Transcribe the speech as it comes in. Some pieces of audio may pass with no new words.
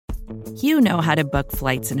You know how to book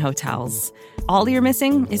flights and hotels. All you're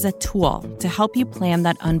missing is a tool to help you plan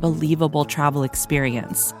that unbelievable travel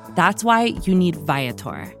experience. That's why you need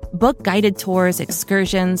Viator. Book guided tours,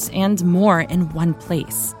 excursions, and more in one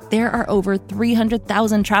place. There are over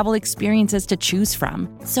 300,000 travel experiences to choose from,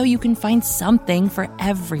 so you can find something for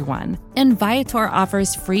everyone. And Viator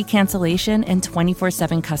offers free cancellation and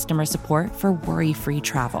 24/7 customer support for worry-free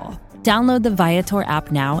travel. Download the Viator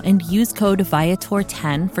app now and use code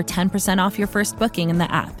Viator10 for 10% off your first booking in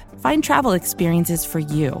the app. Find travel experiences for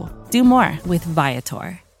you. Do more with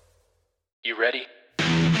Viator. You ready?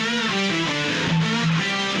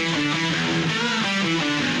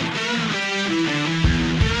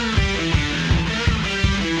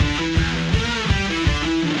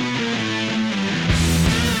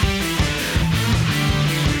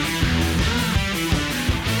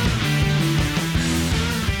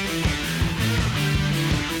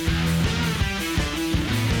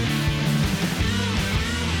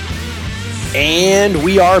 And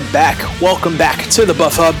we are back. Welcome back to the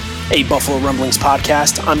Buff Hub, a Buffalo Rumblings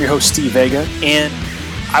podcast. I'm your host, Steve Vega, and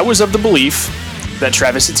I was of the belief that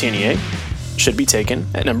Travis Etienne should be taken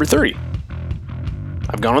at number 30.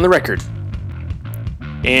 I've gone on the record.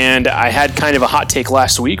 And I had kind of a hot take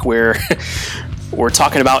last week where we're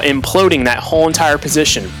talking about imploding that whole entire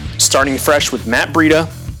position, starting fresh with Matt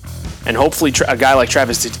Breida and hopefully a guy like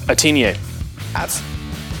Travis Etienne.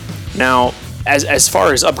 Now, as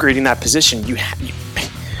far as upgrading that position, you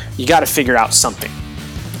got to figure out something.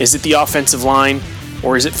 Is it the offensive line,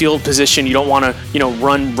 or is it field position? You don't want to,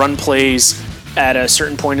 run plays at a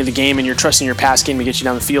certain point of the game, and you're trusting your pass game to get you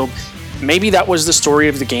down the field. Maybe that was the story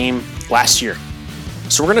of the game last year.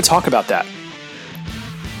 So we're going to talk about that.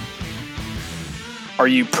 Are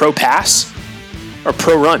you pro pass or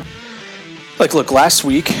pro run? Look, last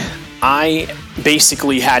week I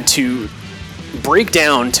basically had to break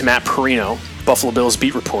down to Matt Perino, Buffalo Bills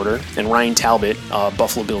beat reporter, and Ryan Talbot,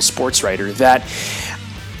 Buffalo Bills sports writer, that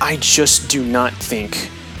I just do not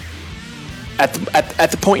think at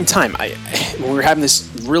the point in time when we were having this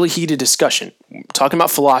really heated discussion talking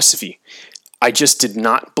about philosophy, I just did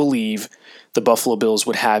not believe the Buffalo Bills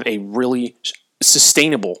would have a really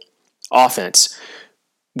sustainable offense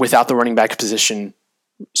without the running back position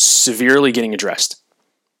severely getting addressed.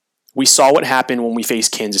 We saw what happened when we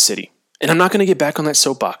faced Kansas City, and I'm not going to get back on that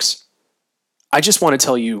soapbox. I just want to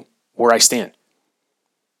tell you where I stand.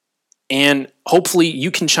 And hopefully you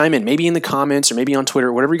can chime in, maybe in the comments or maybe on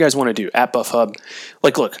Twitter, whatever you guys want to do, at Buff Hub.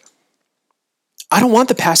 Look, I don't want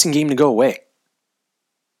the passing game to go away.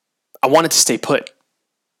 I want it to stay put.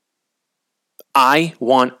 I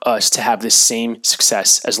want us to have the same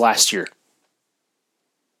success as last year.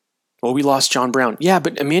 Well, we lost John Brown. Yeah,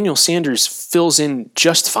 but Emmanuel Sanders fills in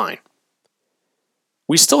just fine.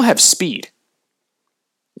 We still have speed.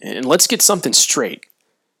 And let's get something straight.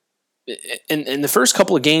 In the first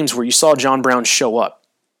couple of games where you saw John Brown show up,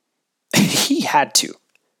 he had to.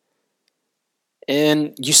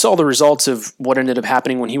 And you saw the results of what ended up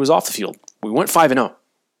happening when he was off the field. We went 5-0.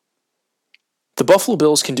 The Buffalo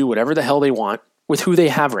Bills can do whatever the hell they want with who they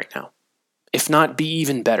have right now. If not, be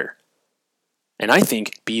even better. And I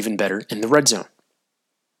think be even better in the red zone.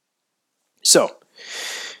 So,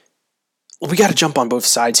 we got to jump on both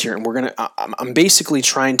sides here, and I'm basically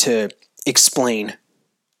trying to explain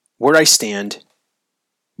where I stand,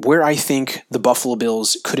 where I think the Buffalo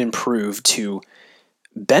Bills could improve to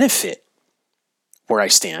benefit where I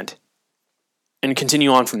stand, and continue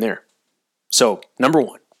on from there. So, number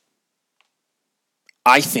one,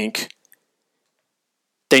 I think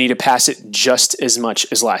they need to pass it just as much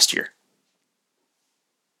as last year.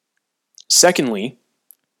 Secondly,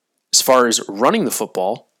 as far as running the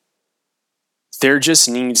football, there just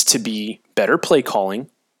needs to be better play calling,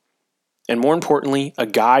 and more importantly, a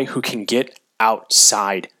guy who can get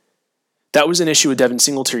outside. That was an issue with Devin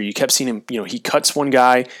Singletary. You kept seeing him, he cuts one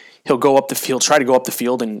guy, he'll go up the field, try to go up the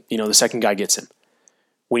field, and, the second guy gets him.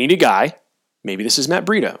 We need a guy, maybe this is Matt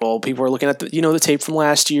Breida. Well, people are looking at the tape from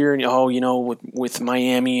last year, and, with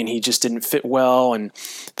Miami, and he just didn't fit well, and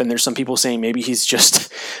then there's some people saying maybe he's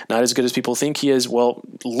just not as good as people think he is. Well,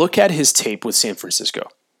 look at his tape with San Francisco.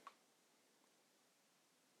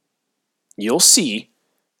 You'll see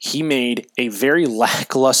he made a very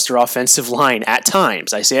lackluster offensive line at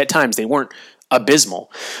times. I say at times, they weren't abysmal,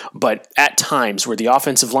 but at times where the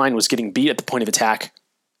offensive line was getting beat at the point of attack,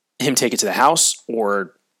 him take it to the house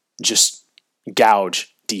or just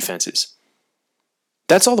gouge defenses.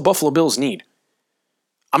 That's all the Buffalo Bills need.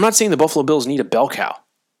 I'm not saying the Buffalo Bills need a bell cow.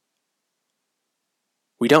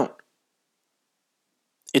 We don't.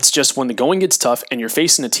 It's just when the going gets tough and you're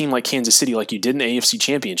facing a team like Kansas City like you did in the AFC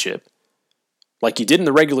Championship, like you did in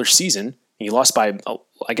the regular season, and you lost by,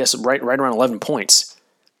 I guess, right around 11 points,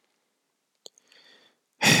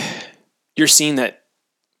 you're seeing that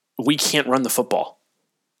we can't run the football.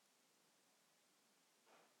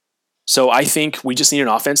 So I think we just need an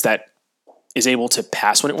offense that is able to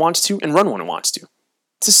pass when it wants to and run when it wants to.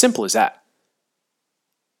 It's as simple as that.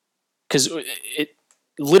 Because it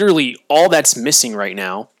literally all that's missing right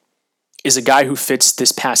now is a guy who fits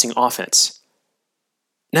this passing offense.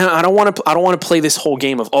 Now, I don't want to play this whole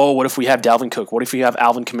game of, oh, what if we have Dalvin Cook? What if we have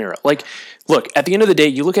Alvin Kamara? Like, look, at the end of the day,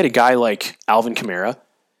 you look at a guy like Alvin Kamara,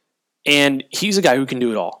 and he's a guy who can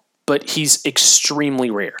do it all, but he's extremely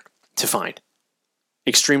rare to find.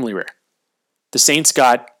 Extremely rare. The Saints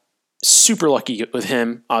got super lucky with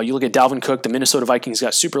him. You look at Dalvin Cook, the Minnesota Vikings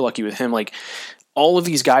got super lucky with him. Like, all of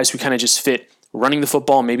these guys who kind of just fit running the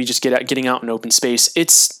football, maybe just getting out in open space,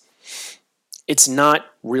 it's not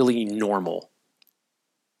really normal.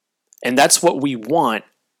 And that's what we want,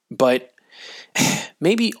 but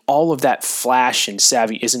maybe all of that flash and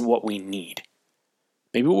savvy isn't what we need.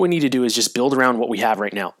 Maybe what we need to do is just build around what we have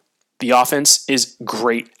right now. The offense is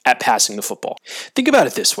great at passing the football. Think about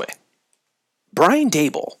it this way. Brian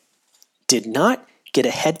Daboll did not get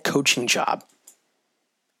a head coaching job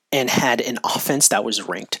and had an offense that was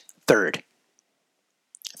ranked third.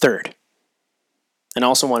 And I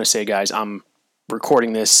also want to say, guys, I'm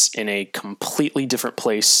recording this in a completely different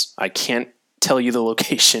place. I can't tell you the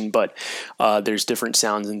location, but there's different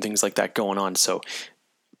sounds and things like that going on. So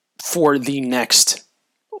for the next,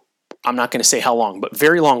 I'm not going to say how long, but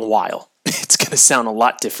very long while, it's going to sound a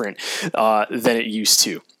lot different than it used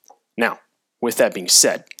to. Now, with that being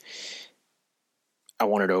said, I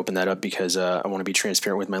wanted to open that up because I want to be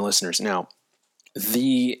transparent with my listeners. Now,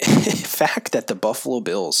 the fact that the Buffalo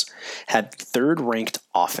Bills had third-ranked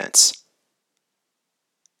offense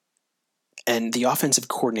and the offensive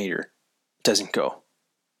coordinator doesn't go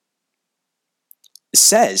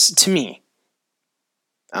says to me,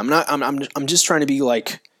 I'm just trying to be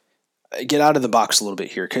like, get out of the box a little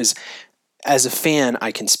bit here, because as a fan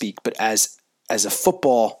I can speak, but as a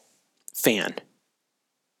football fan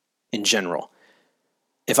in general,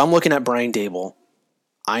 if I'm looking at Brian Daboll,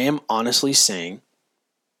 I am honestly saying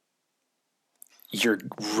you're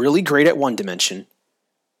really great at one dimension,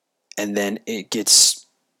 and then it gets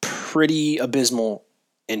pretty abysmal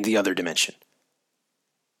in the other dimension.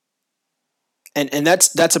 And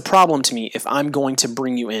that's a problem to me if I'm going to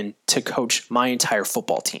bring you in to coach my entire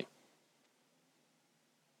football team.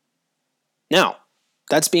 Now,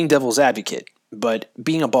 that's being devil's advocate, but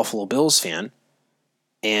being a Buffalo Bills fan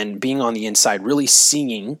and being on the inside, really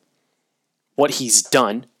seeing what he's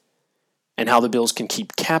done and how the Bills can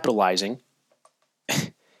keep capitalizing,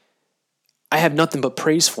 I have nothing but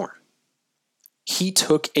praise for him. He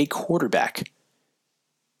took a quarterback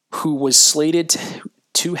who was slated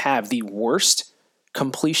to have the worst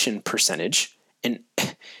completion percentage in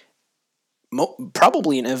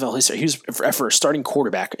probably in NFL history. He was, for a starting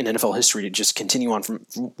quarterback in NFL history, to just continue on from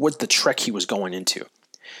what the trek he was going into,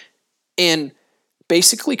 and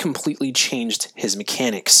basically completely changed his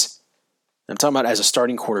mechanics. I'm talking about as a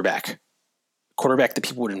starting quarterback that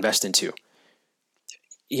people would invest into.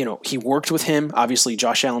 You know, he worked with him. Obviously,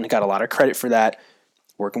 Josh Allen got a lot of credit for that,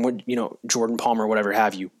 working with, Jordan Palmer, whatever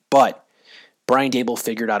have you. But Brian Daboll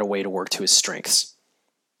figured out a way to work to his strengths.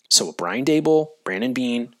 So what Brian Daboll, Brandon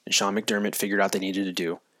Beane, and Sean McDermott figured out they needed to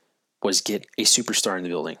do was get a superstar in the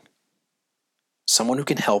building. Someone who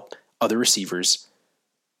can help other receivers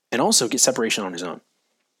and also get separation on his own.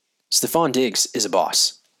 Stephon Diggs is a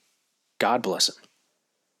boss. God bless him.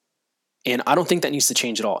 And I don't think that needs to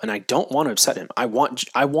change at all. And I don't want to upset him. I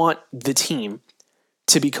want the team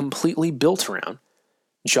to be completely built around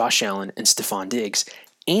Josh Allen and Stephon Diggs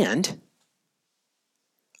and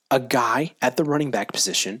a guy at the running back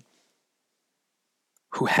position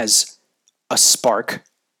who has a spark.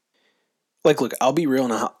 Like, look, I'll be real,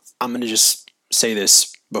 and I'm going to just say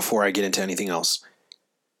this before I get into anything else.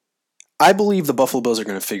 I believe the Buffalo Bills are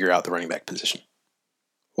going to figure out the running back position.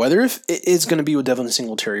 Whether if it is going to be with Devin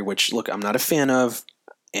Singletary, which, look, I'm not a fan of,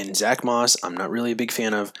 and Zach Moss, I'm not really a big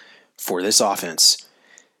fan of for this offense,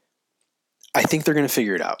 I think they're going to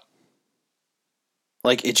figure it out.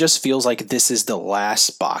 Like, it just feels like this is the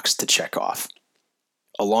last box to check off,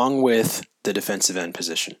 along with the defensive end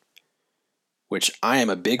position, which I am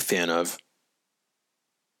a big fan of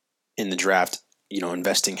in the draft,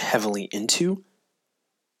 investing heavily into.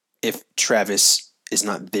 If Travis is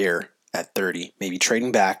not there at 30, maybe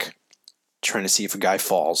trading back, trying to see if a guy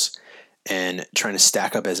falls, and trying to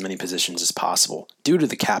stack up as many positions as possible, due to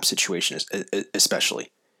the cap situation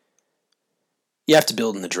especially. You have to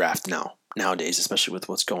build in the draft nowadays, especially with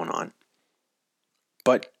what's going on.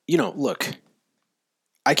 But, look,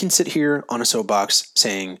 I can sit here on a soapbox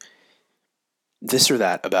saying this or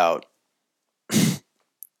that about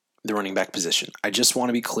the running back position. I just want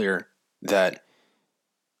to be clear that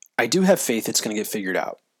I do have faith it's going to get figured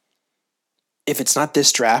out. If it's not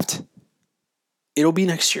this draft, it'll be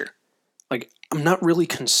next year. Like, I'm not really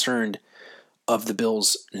concerned of the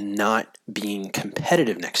Bills not being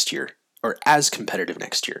competitive next year or as competitive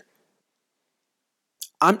next year.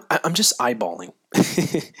 I'm just eyeballing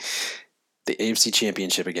the AFC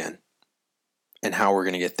Championship again and how we're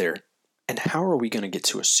going to get there and how are we going to get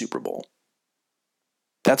to a Super Bowl.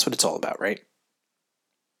 That's what it's all about, right?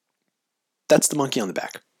 That's the monkey on the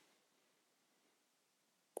back.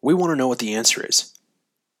 We want to know what the answer is.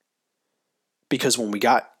 Because when we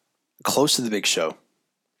got close to the big show,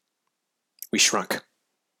 we shrunk.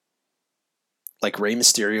 Like Rey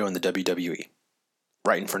Mysterio in the WWE,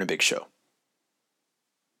 right in front of Big Show.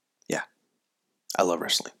 Yeah, I love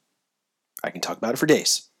wrestling. I can talk about it for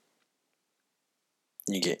days.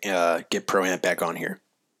 You get Pro Amp back on here.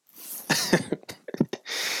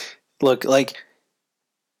 Look, like,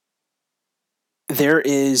 there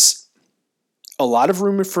is a lot of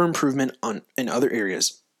room for improvement in other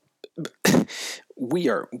areas. We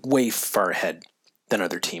are way far ahead than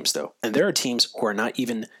other teams, though. And there are teams who are not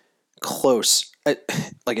even close,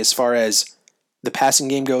 like as far as the passing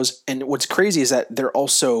game goes. And what's crazy is that they're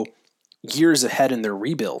also years ahead in their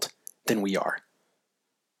rebuild than we are.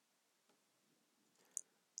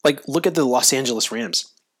 Like, look at the Los Angeles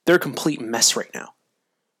Rams. They're a complete mess right now.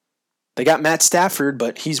 They got Matt Stafford,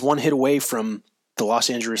 but he's one hit away from the Los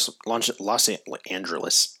Angeles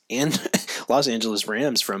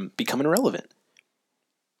Rams from becoming irrelevant.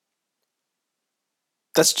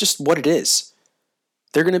 That's just what it is.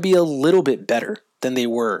 They're going to be a little bit better than they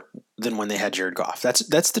were than when they had Jared Goff.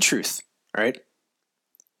 That's the truth, all right?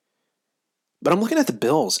 But I'm looking at the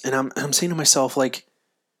Bills, and I'm saying to myself, like,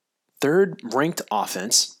 third-ranked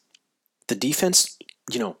offense. The defense,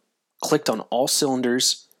 clicked on all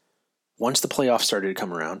cylinders once the playoffs started to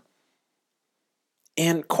come around.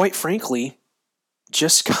 And quite frankly,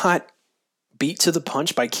 just got beat to the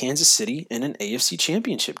punch by Kansas City in an AFC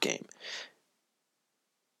Championship game.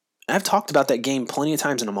 I've talked about that game plenty of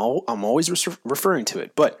times, and I'm always referring to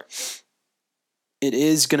it, but it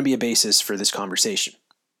is going to be a basis for this conversation.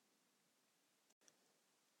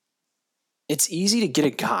 It's easy to get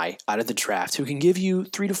a guy out of the draft who can give you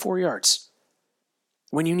 3 to 4 yards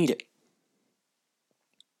when you need it.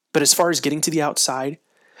 But as far as getting to the outside,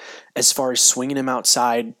 as far as swinging him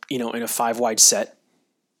outside, in a 5-wide set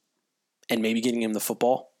and maybe getting him the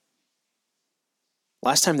football,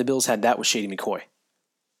 last time the Bills had that was Shady McCoy.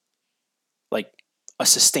 Like a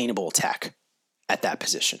sustainable attack at that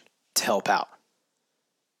position to help out.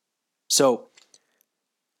 So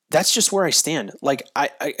that's just where I stand. Like, I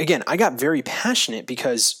got very passionate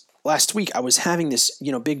because last week I was having this,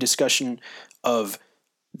 big discussion of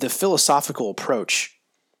the philosophical approach.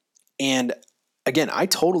 And again, I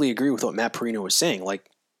totally agree with what Matt Parrino was saying. Like,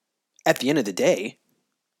 at the end of the day,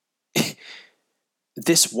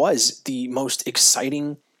 this was the most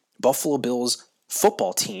exciting Buffalo Bills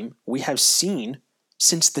football team we have seen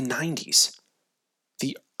since the 90s,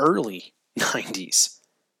 the early 90s.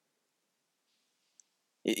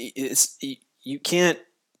 You can't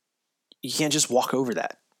just walk over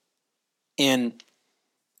that. And,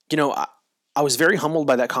 I was very humbled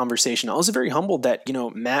by that conversation. I was very humbled that,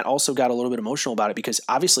 Matt also got a little bit emotional about it because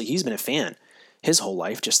obviously he's been a fan his whole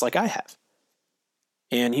life, just like I have.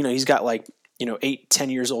 And, he's got 8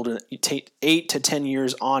 to 10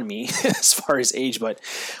 years on me as far as age, but,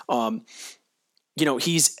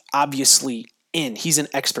 he's obviously he's an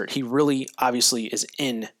expert. He really obviously is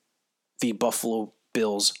in the Buffalo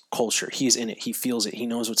Bills culture. He is in it. He feels it. He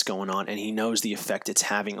knows what's going on, and he knows the effect it's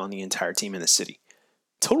having on the entire team in the city.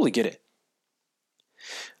 Totally get it.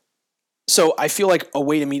 So I feel like a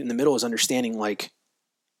way to meet in the middle is understanding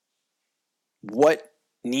what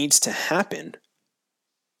needs to happen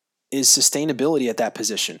is sustainability at that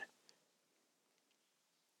position.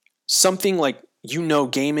 Something like,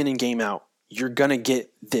 game in and game out, you're going to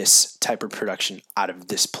get this type of production out of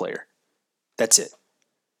this player. That's it.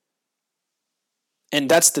 And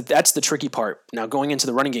that's the tricky part. Now going into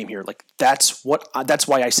the running game here, that's why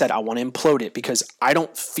I said I want to implode it, because I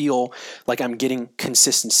don't feel like I'm getting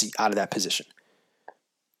consistency out of that position.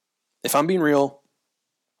 If I'm being real,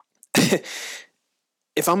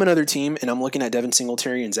 if I'm another team and I'm looking at Devin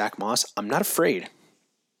Singletary and Zach Moss, I'm not afraid.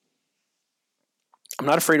 I'm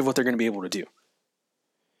not afraid of what they're going to be able to do.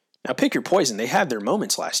 Now pick your poison. They had their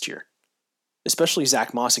moments last year, especially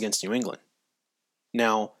Zach Moss against New England.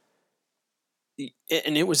 Now,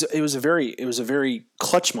 and it was a very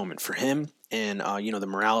clutch moment for him, and the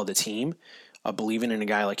morale of the team, believing in a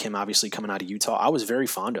guy like him, obviously coming out of Utah, I was very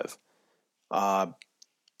fond of.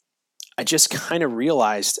 I just kind of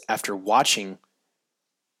realized after watching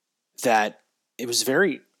that it was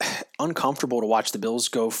very uncomfortable to watch the Bills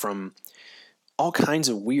go from all kinds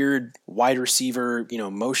of weird wide receiver,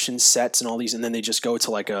 motion sets and all these, and then they just go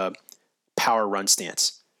to like a power run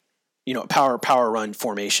stance, power run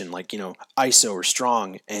formation, like, ISO or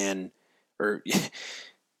strong, or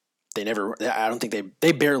they never, I don't think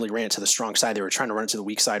they barely ran it to the strong side. They were trying to run it to the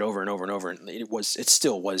weak side over and over and over. And it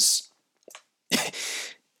still was, it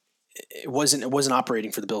wasn't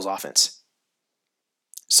operating for the Bills offense.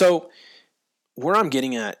 So where I'm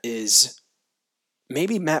getting at is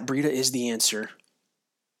maybe Matt Breida is the answer,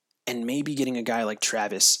 and maybe getting a guy like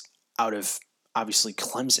Travis out of obviously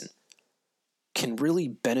Clemson can really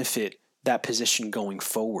benefit that position going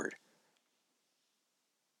forward.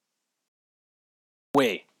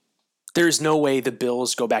 There's no way the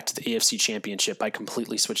Bills go back to the AFC Championship by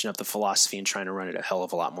completely switching up the philosophy and trying to run it a hell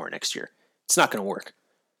of a lot more next year. It's not going to work.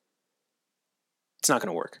 It's not going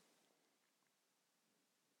to work.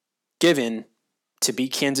 Given to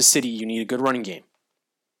beat Kansas City, you need a good running game.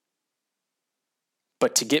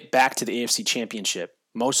 But to get back to the AFC Championship,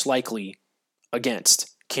 most likely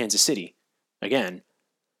against Kansas City, again,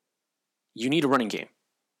 you need a running game.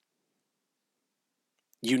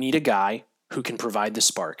 You need a guy who can provide the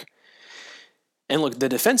spark. And look, the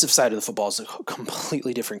defensive side of the football is a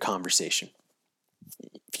completely different conversation.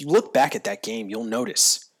 If you look back at that game, you'll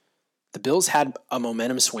notice the Bills had a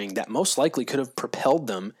momentum swing that most likely could have propelled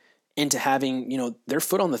them into having, their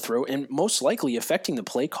foot on the throat and most likely affecting the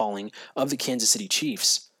play calling of the Kansas City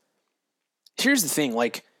Chiefs. Here's the thing,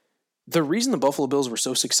 the reason the Buffalo Bills were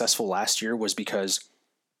so successful last year was because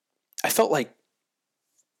I felt like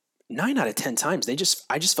 9 out of 10 times I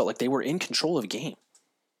just felt like they were in control of the game.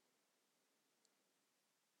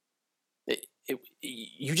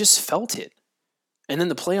 You just felt it. And then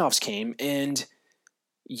the playoffs came, and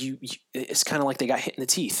it's kind of like they got hit in the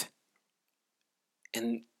teeth.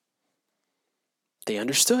 And they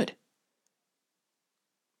understood.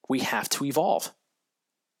 We have to evolve.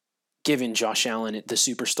 Given Josh Allen, the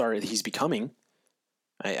superstar that he's becoming,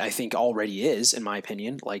 I think already is, in my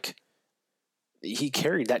opinion, he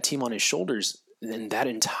carried that team on his shoulders in that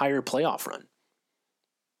entire playoff run.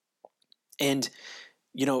 And,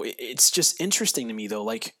 it's just interesting to me, though,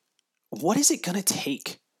 what is it going to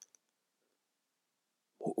take?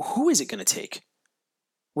 Who is it going to take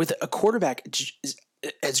with a quarterback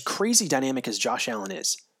as crazy dynamic as Josh Allen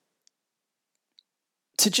is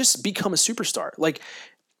to just become a superstar?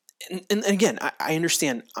 And again, I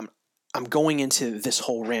understand I'm going into this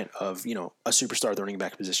whole rant of, a superstar at the running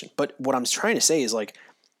back position. But what I'm trying to say is,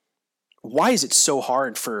 why is it so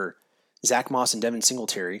hard for Zach Moss and Devin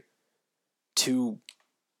Singletary to,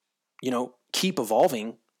 keep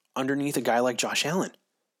evolving underneath a guy like Josh Allen?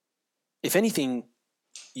 If anything,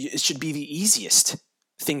 it should be the easiest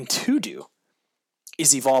thing to do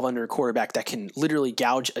is evolve under a quarterback that can literally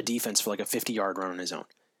gouge a defense for a 50-yard run on his own.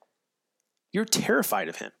 You're terrified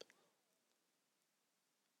of him.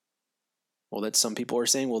 Well, that some people are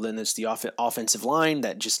saying, well, then it's the offensive line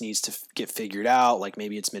that just needs to get figured out.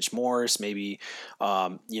 Maybe it's Mitch Morse. Maybe,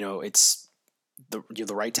 it's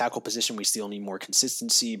the right tackle position. We still need more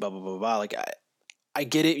consistency, blah, blah, blah, blah. I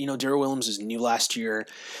get it. Darrell Williams was new last year,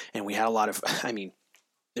 and we had a lot of,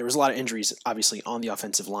 there was a lot of injuries, obviously, on the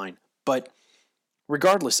offensive line. But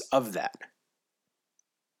regardless of that,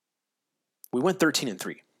 we went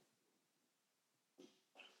 13-3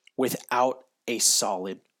 without a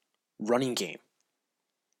solid running game.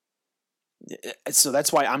 So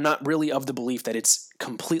that's why I'm not really of the belief that it's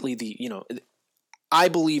completely I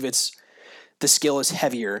believe the skill is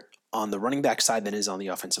heavier on the running back side than it is on the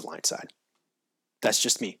offensive line side. That's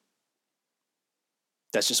just me.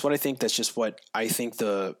 That's just what I think. That's just what I think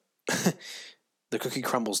the cookie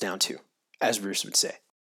crumbles down to, as Bruce would say.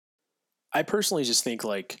 I personally just think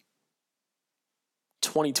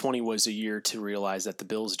 2020 was a year to realize that the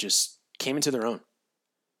Bills just came into their own.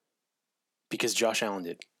 Because Josh Allen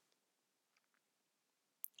did.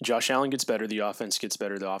 Josh Allen gets better, the offense gets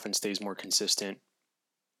better, the offense stays more consistent.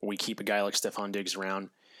 We keep a guy like Stephon Diggs around.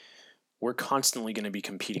 We're constantly going to be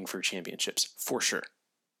competing for championships, for sure.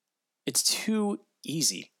 It's too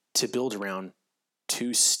easy to build around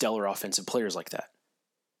two stellar offensive players like that.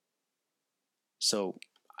 So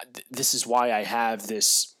this is why I have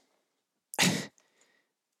this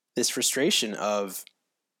this frustration of,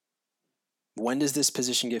 when does this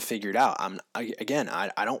position get figured out?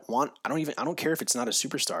 I don't care if it's not a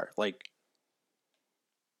superstar.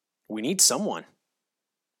 We need someone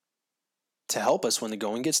to help us when the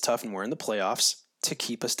going gets tough and we're in the playoffs, to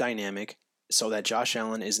keep us dynamic so that Josh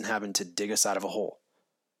Allen isn't having to dig us out of a hole.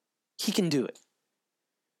 He can do it.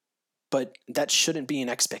 But that shouldn't be an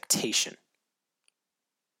expectation.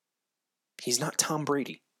 He's not Tom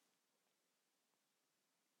Brady.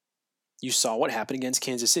 You saw what happened against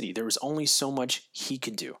Kansas City. There was only so much he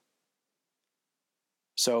could do.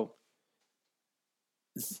 So,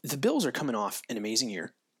 the Bills are coming off an amazing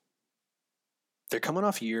year. They're coming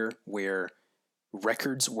off a year where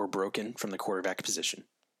records were broken from the quarterback position.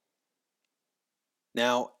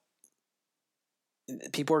 Now,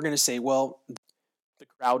 people are going to say, well, the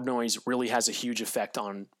crowd noise really has a huge effect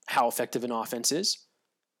on how effective an offense is.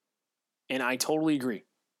 And I totally agree.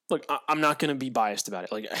 Look, I'm not going to be biased about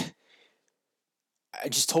it. Like, I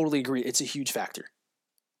just totally agree. It's a huge factor.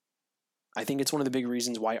 I think it's one of the big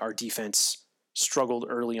reasons why our defense struggled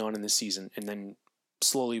early on in the season and then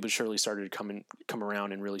slowly but surely started to come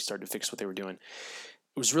around and really started to fix what they were doing.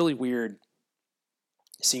 It was really weird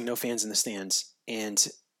seeing no fans in the stands. And,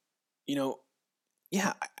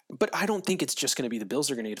 yeah, but I don't think it's just going to be the Bills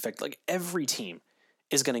are going to get affected. Like, every team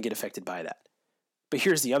is going to get affected by that. But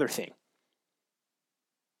here's the other thing.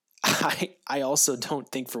 I also don't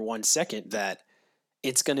think for 1 second that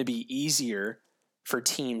it's going to be easier for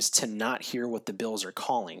teams to not hear what the Bills are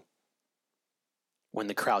calling when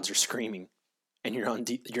the crowds are screaming and you're on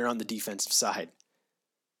the defensive side.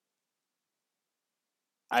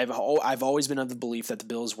 I've always been of the belief that the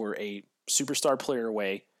Bills were a superstar player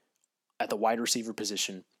away at the wide receiver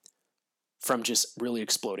position from just really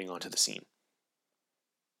exploding onto the scene.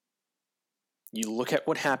 You look at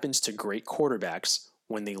what happens to great quarterbacks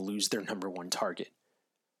when they lose their number one target.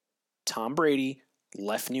 Tom Brady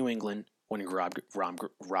left New England when Rob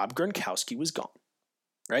Gronkowski was gone,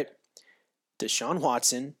 right? Deshaun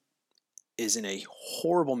Watson is in a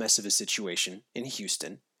horrible mess of a situation in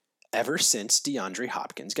Houston ever since DeAndre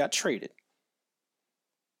Hopkins got traded.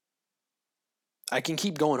 I can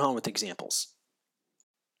keep going on with examples.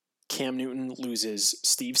 Cam Newton loses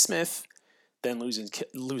Steve Smith, then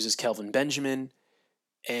loses Kelvin Benjamin,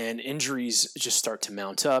 and injuries just start to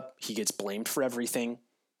mount up. He gets blamed for everything.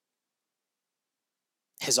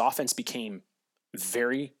 His offense became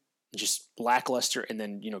very just lackluster, and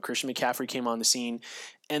then, Christian McCaffrey came on the scene,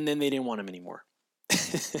 and then they didn't want him anymore.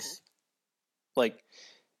 Like,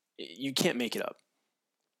 you can't make it up.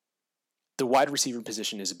 The wide receiver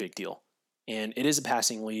position is a big deal, and it is a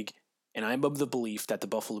passing league, and I'm of the belief that the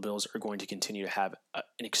Buffalo Bills are going to continue to have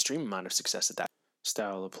an extreme amount of success at that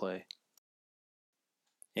style of play.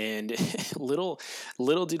 And little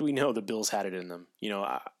did we know the Bills had it in them.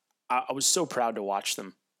 I was so proud to watch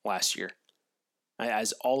them last year,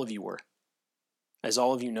 as all of you were. As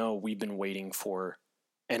all of you know, we've been waiting for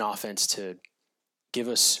an offense to give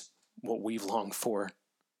us what we've longed for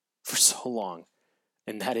so long,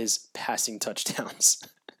 and that is passing touchdowns.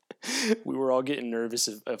 We were all getting nervous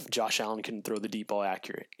if Josh Allen couldn't throw the deep ball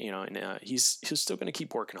accurate, and he's still going to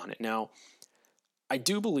keep working on it. Now, I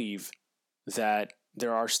do believe that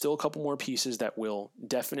there are still a couple more pieces that will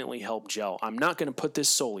definitely help gel. I'm not going to put this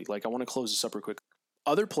solely, I want to close this up real quick.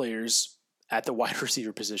 Other players at the wide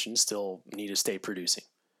receiver position still need to stay producing.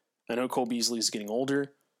 I know Cole Beasley is getting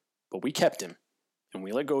older, but we kept him, and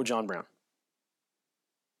we let go of John Brown.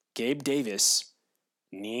 Gabe Davis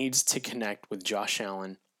needs to connect with Josh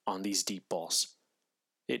Allen on these deep balls.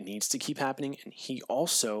 It needs to keep happening, and he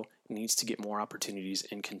also needs to get more opportunities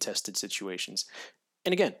in contested situations.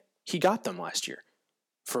 And again, he got them last year.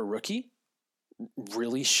 For a rookie,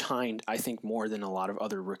 really shined, I think, more than a lot of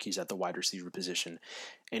other rookies at the wide receiver position,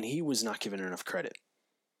 and he was not given enough credit.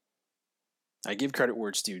 I give credit where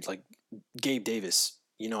it's due. Like Gabe Davis,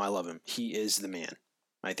 I love him. He is the man.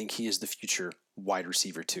 I think he is the future wide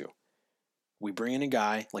receiver too. We bring in a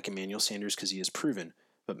guy like Emmanuel Sanders because he is proven,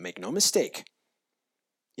 but make no mistake,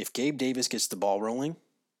 if Gabe Davis gets the ball rolling,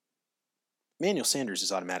 Emmanuel Sanders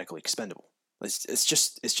is automatically expendable. It's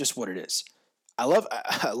just what it is. I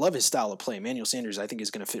love his style of play. Emmanuel Sanders, I think, is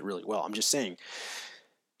going to fit really well. I'm just saying,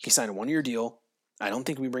 he signed a 1-year deal. I don't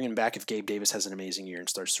think we bring him back if Gabe Davis has an amazing year and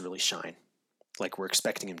starts to really shine like we're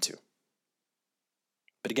expecting him to.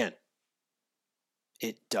 But again,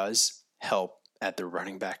 it does help at the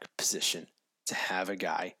running back position to have a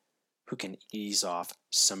guy who can ease off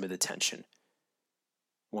some of the tension.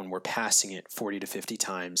 When we're passing it 40 to 50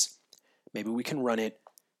 times, maybe we can run it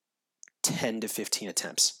 10 to 15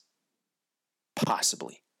 attempts.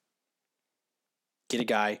 Possibly. Get a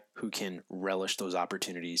guy who can relish those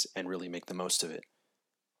opportunities and really make the most of it.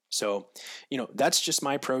 So, that's just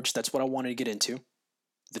my approach. That's what I wanted to get into.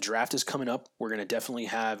 The draft is coming up. We're going to definitely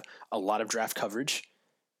have a lot of draft coverage.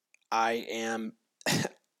 I'm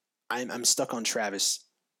stuck on Travis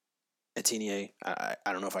Etienne. I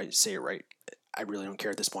don't know if I say it right. I really don't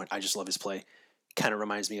care at this point. I just love his play. Kind of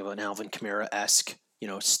reminds me of an Alvin Kamara-esque,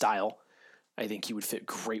 style. I think he would fit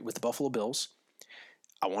great with the Buffalo Bills.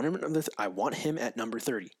 I want him at number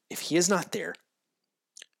 30. If he is not there,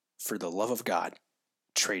 for the love of God,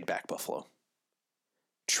 trade back Buffalo.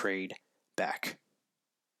 Trade back.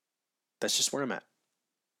 That's just where I'm at.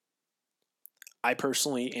 I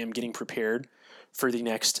personally am getting prepared for the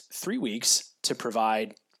next 3 weeks to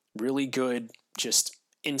provide really good just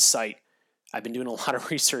insight. I've been doing a lot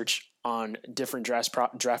of research on different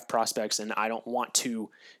draft prospects, and I don't want to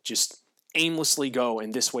just aimlessly go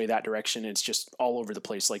in this way, that direction. It's just all over the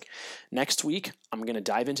place. Like next week, I'm going to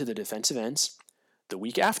dive into the defensive ends. The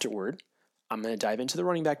week afterward, I'm going to dive into the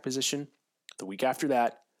running back position. The week after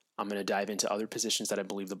that, I'm going to dive into other positions that I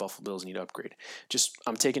believe the Buffalo Bills need to upgrade.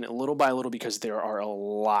 I'm taking it little by little because there are a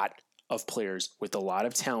lot of players with a lot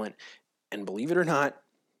of talent, and believe it or not,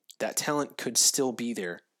 that talent could still be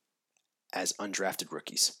there as undrafted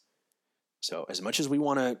rookies. So as much as we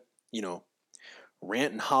want to,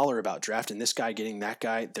 rant and holler about drafting this guy, getting that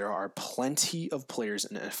guy, there are plenty of players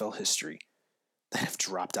in NFL history that have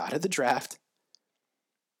dropped out of the draft,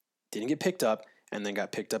 didn't get picked up, and then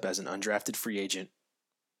got picked up as an undrafted free agent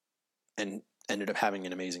and ended up having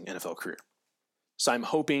an amazing NFL career. So I'm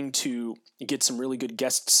hoping to get some really good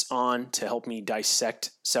guests on to help me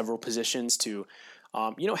dissect several positions to,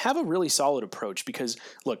 have a really solid approach. Because,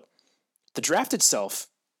 look, the draft itself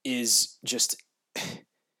is just,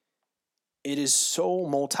 it is so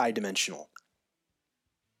multidimensional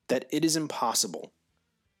that it is impossible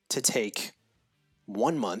to take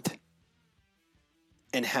 1 month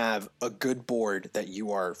and have a good board that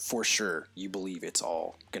you are for sure you believe it's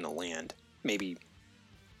all going to land. Maybe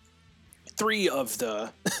three of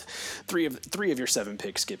your 7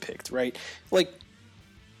 picks get picked, right? Like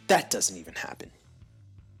that doesn't even happen.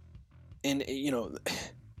 And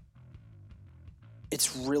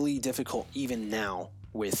it's really difficult even now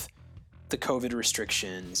with the COVID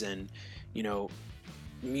restrictions and,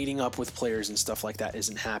 meeting up with players and stuff like that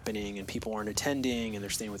isn't happening, and people aren't attending and they're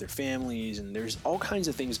staying with their families, and there's all kinds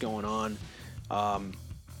of things going on.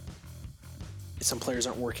 Some players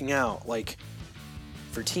aren't working out, like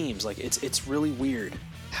for teams, like it's really weird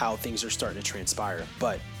how things are starting to transpire.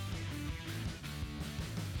 But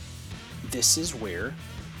this is where,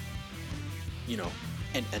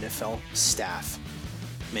 an NFL staff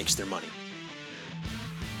makes their money.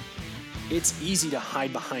 It's easy to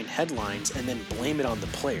hide behind headlines and then blame it on the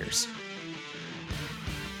players.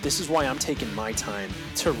 This is why I'm taking my time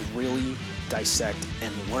to really dissect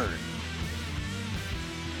and learn.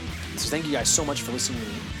 So thank you guys so much for listening to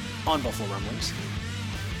me on Buffalo Rumblings.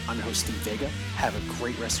 I'm your host, Steve Vega. Have a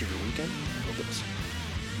great rest of your weekend. Go Bills.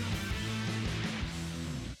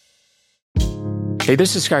 Hey,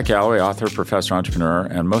 this is Scott Galloway, author, professor, entrepreneur,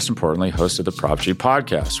 and most importantly, host of the Prop G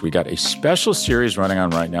podcast. We got a special series running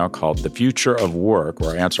on right now called The Future of Work,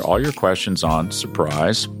 where I answer all your questions on,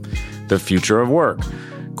 surprise, the future of work.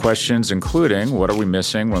 Questions including, what are we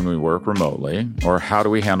missing when we work remotely? Or how do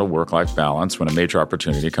we handle work-life balance when a major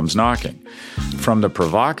opportunity comes knocking? From the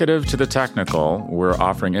provocative to the technical, we're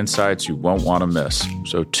offering insights you won't want to miss.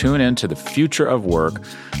 So tune in to The Future of Work,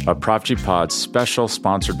 a Prop G Pod special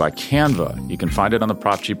sponsored by Canva. You can find it on the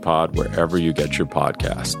Prop G Pod wherever you get your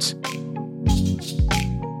podcasts.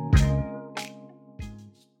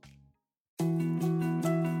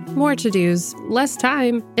 More to-dos, less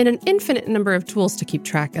time, and an infinite number of tools to keep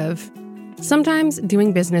track of. Sometimes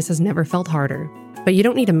doing business has never felt harder, but you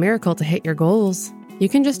don't need a miracle to hit your goals. You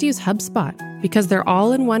can just use HubSpot, because their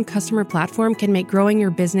all-in-one customer platform can make growing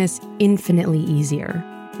your business infinitely easier.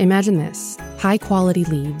 Imagine this: high-quality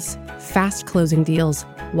leads, fast closing deals,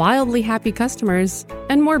 wildly happy customers,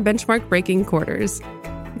 and more benchmark-breaking quarters.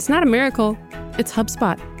 It's not a miracle, it's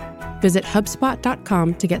HubSpot. Visit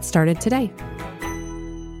HubSpot.com to get started today.